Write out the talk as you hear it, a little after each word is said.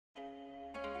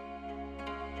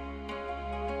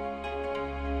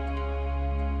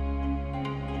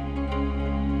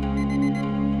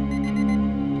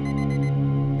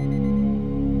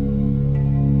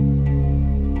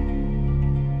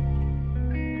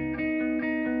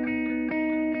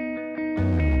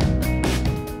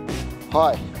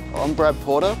Hi, I'm Brad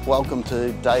Porter. Welcome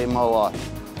to Day in My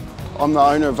Life. I'm the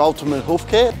owner of Ultimate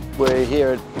Hoofcare. We're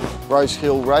here at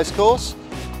Rosehill Racecourse.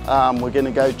 We're going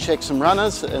to go check some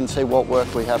runners and see what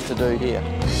work we have to do here.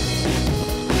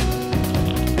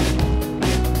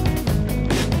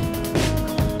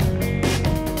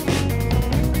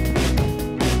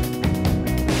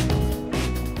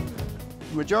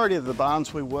 The majority of the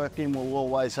barns we work in will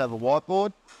always have a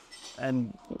whiteboard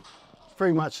and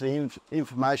pretty much the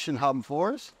information hub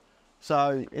for us.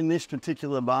 So in this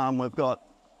particular barn, we've got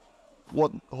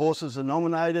what horses are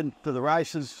nominated for the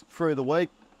races through the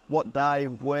week, what day,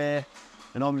 where,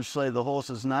 and obviously the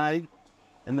horse's name,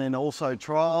 and then also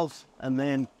trials, and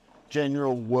then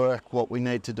general work, what we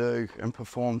need to do and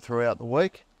perform throughout the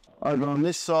week. Over on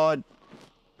this side,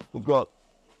 we've got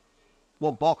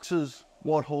what boxes,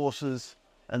 what horses,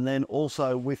 and then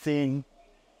also within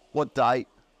what date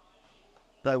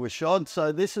they were shod.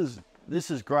 So this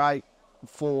is great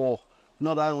for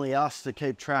not only us to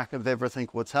keep track of everything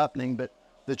what's happening, but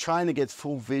the trainer gets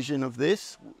full vision of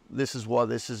this. This is why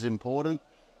this is important.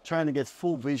 Trainer gets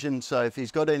full vision, so if he's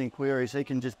got any queries, he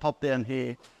can just pop down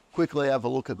here, quickly have a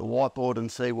look at the whiteboard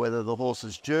and see whether the horse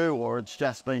is due or it's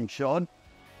just been shod.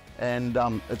 And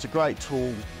it's a great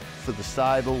tool for the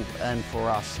stable and for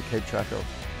us to keep track of.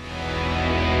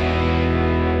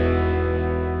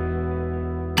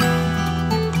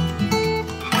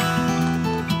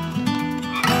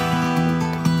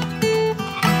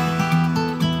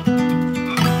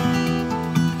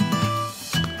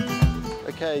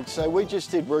 Okay, so we just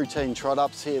did routine trot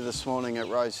ups here this morning at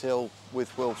Rosehill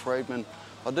with Will Freedman.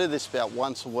 I do this about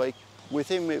once a week. With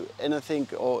him, anything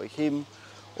or him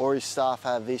or his staff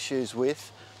have issues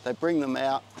with, they bring them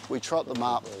out, we trot them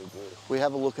up, we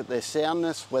have a look at their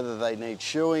soundness, whether they need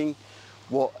shoeing,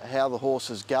 how the horse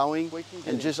is going,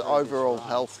 and just overall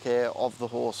health care of the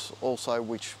horse also,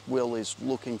 which Will is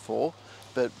looking for.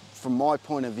 But from my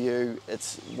point of view,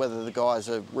 it's whether the guys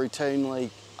are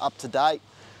routinely up to date,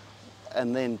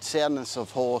 and then soundness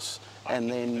of horse, and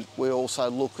then we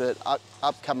also look at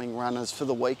upcoming runners for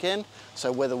the weekend, so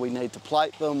whether we need to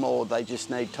plate them or they just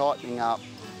need tightening up,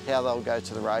 how they'll go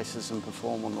to the races and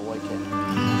perform on the weekend.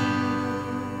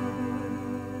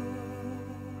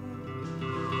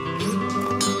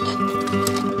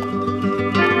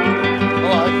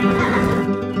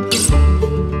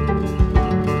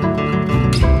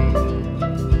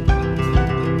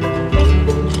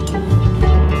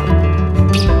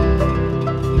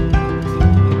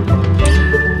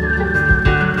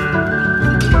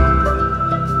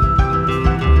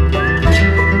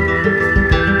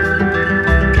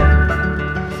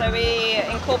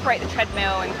 Incorporate the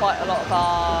treadmill in quite a lot of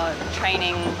our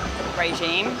training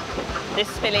regime. This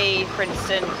filly, for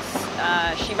instance,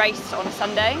 she raced on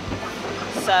Sunday,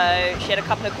 so she had a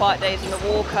couple of quiet days on the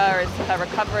walker as her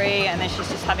recovery, and then she's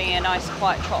just having a nice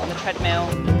quiet trot on the treadmill.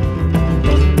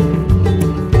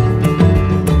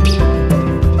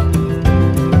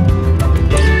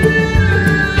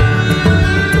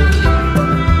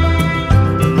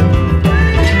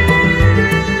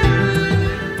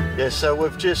 Yeah, so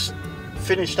we've just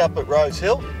finished up at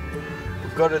Rosehill.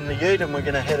 We've got in the ute and we're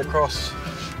going to head across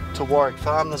to Warwick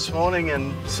Farm this morning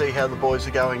and see how the boys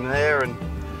are going there. And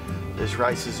there's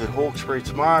races at Hawkesbury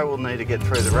tomorrow. We'll need to get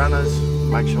through the runners,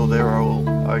 make sure they're all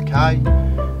okay,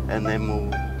 and then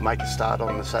we'll make a start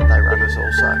on the Saturday runners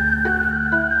also.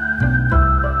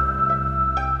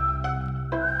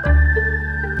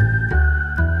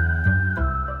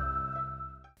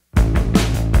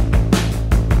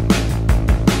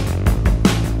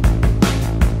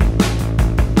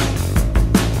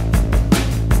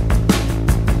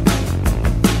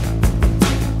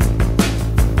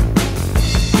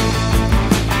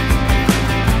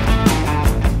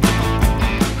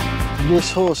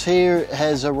 This horse here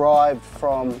has arrived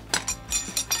from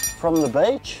the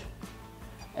beach,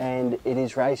 and it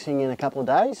is racing in a couple of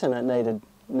days, and it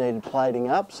needed plating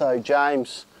up. So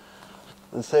James,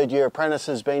 the third-year apprentice,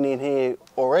 has been in here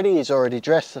already. He's already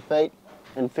dressed the feet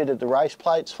and fitted the race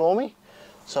plates for me.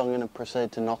 So I'm going to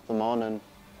proceed to knock them on and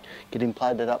get him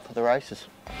plated up for the races.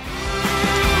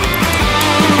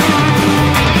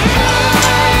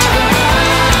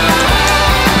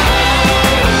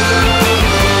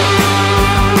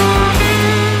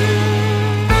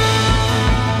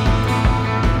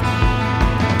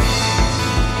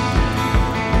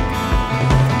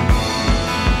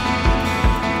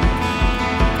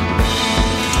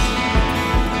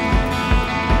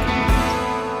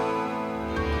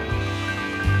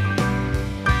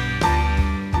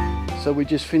 So we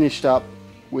just finished up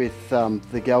with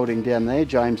the gelding down there.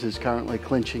 James is currently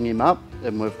clinching him up,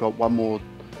 and we've got one more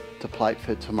to plate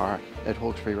for tomorrow. at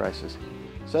Hawkesbury races.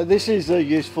 So this is a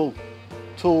useful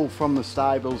tool from the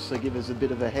stables to give us a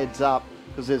bit of a heads up,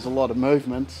 because there's a lot of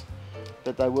movements,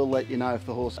 but they will let you know if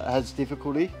the horse has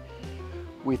difficulty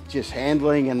with just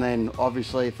handling, and then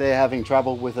obviously if they're having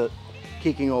trouble with it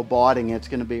kicking or biting, it's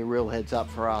going to be a real heads up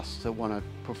for us to want to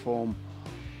perform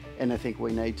anything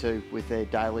we need to with their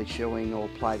daily shoeing or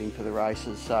plating for the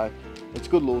races. So it's a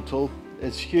good little tool.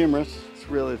 It's humorous. It's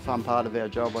really a fun part of our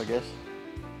job, I guess.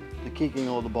 The kicking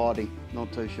or the biting,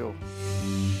 not too sure.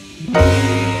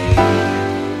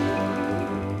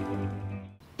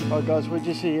 Alright guys, we're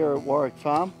just here at Warwick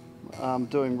Farm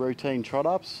doing routine trot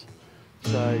ups.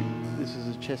 So this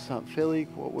is a chestnut filly,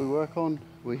 what we work on.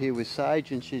 We're here with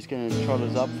Sage and she's going to trot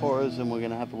us up for us, and we're going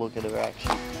to have a look at her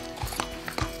action.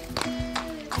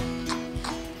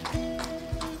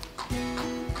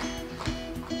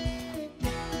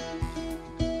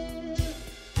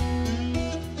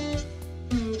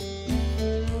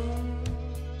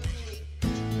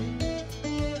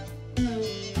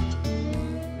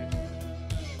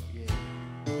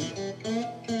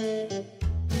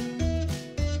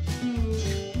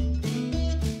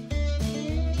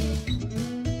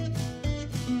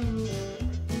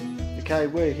 Okay,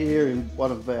 we're here in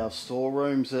one of our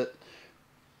storerooms. At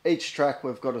each track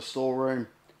we've got a storeroom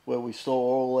where we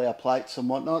store all our plates and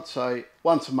whatnot. So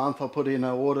once a month I put in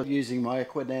an order using my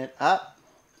Equinet app,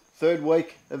 3rd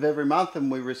week of every month,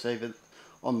 and we receive it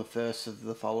on the 1st of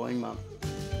the following month.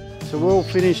 So we'll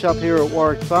finish up here at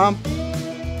Warwick Farm.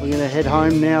 We're going to head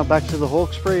home now back to the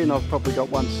Hawkesbury, and I've probably got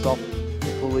one stop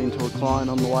to pull into a client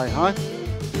on the way home.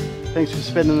 Thanks for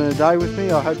spending the day with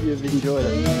me. I hope you've enjoyed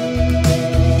it.